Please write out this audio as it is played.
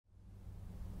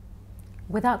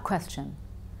Without question,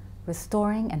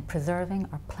 restoring and preserving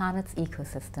our planet's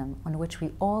ecosystem on which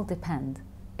we all depend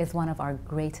is one of our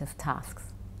greatest tasks.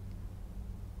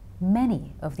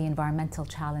 Many of the environmental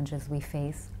challenges we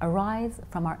face arise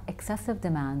from our excessive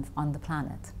demands on the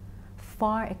planet,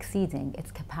 far exceeding its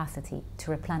capacity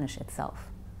to replenish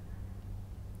itself.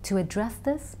 To address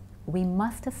this, we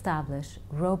must establish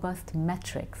robust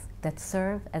metrics that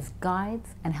serve as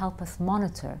guides and help us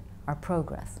monitor our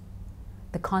progress.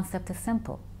 The concept is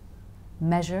simple.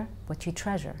 Measure what you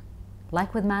treasure.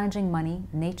 Like with managing money,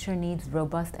 nature needs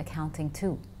robust accounting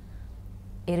too.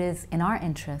 It is in our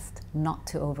interest not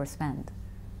to overspend.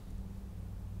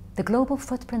 The Global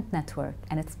Footprint Network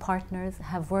and its partners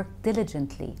have worked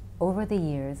diligently over the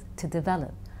years to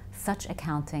develop such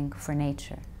accounting for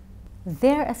nature.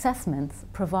 Their assessments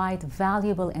provide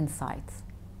valuable insights,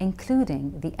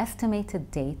 including the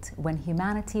estimated date when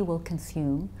humanity will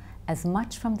consume as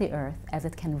much from the Earth as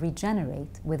it can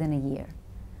regenerate within a year.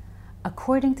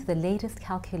 According to the latest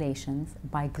calculations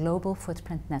by Global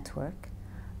Footprint Network,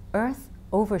 Earth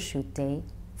Overshoot Day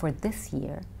for this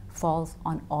year falls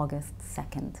on August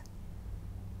 2nd.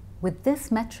 With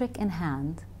this metric in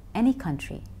hand, any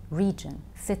country, region,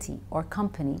 city, or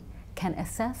company can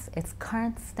assess its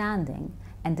current standing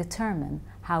and determine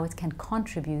how it can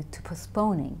contribute to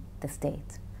postponing this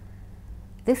date.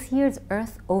 This year's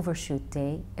Earth Overshoot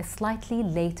Day is slightly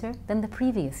later than the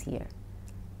previous year.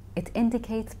 It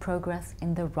indicates progress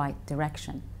in the right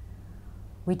direction.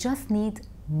 We just need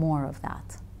more of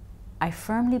that. I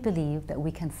firmly believe that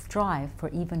we can strive for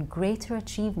even greater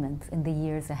achievements in the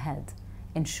years ahead,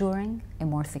 ensuring a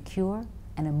more secure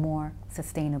and a more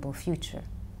sustainable future.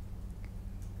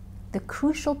 The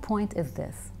crucial point is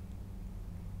this: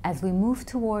 as we move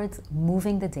towards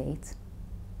moving the date,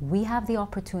 we have the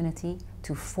opportunity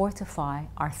to fortify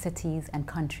our cities and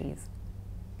countries.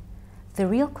 The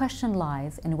real question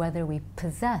lies in whether we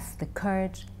possess the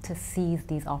courage to seize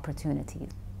these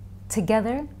opportunities.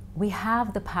 Together, we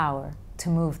have the power to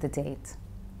move the date.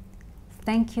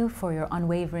 Thank you for your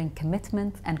unwavering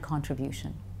commitment and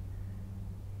contribution.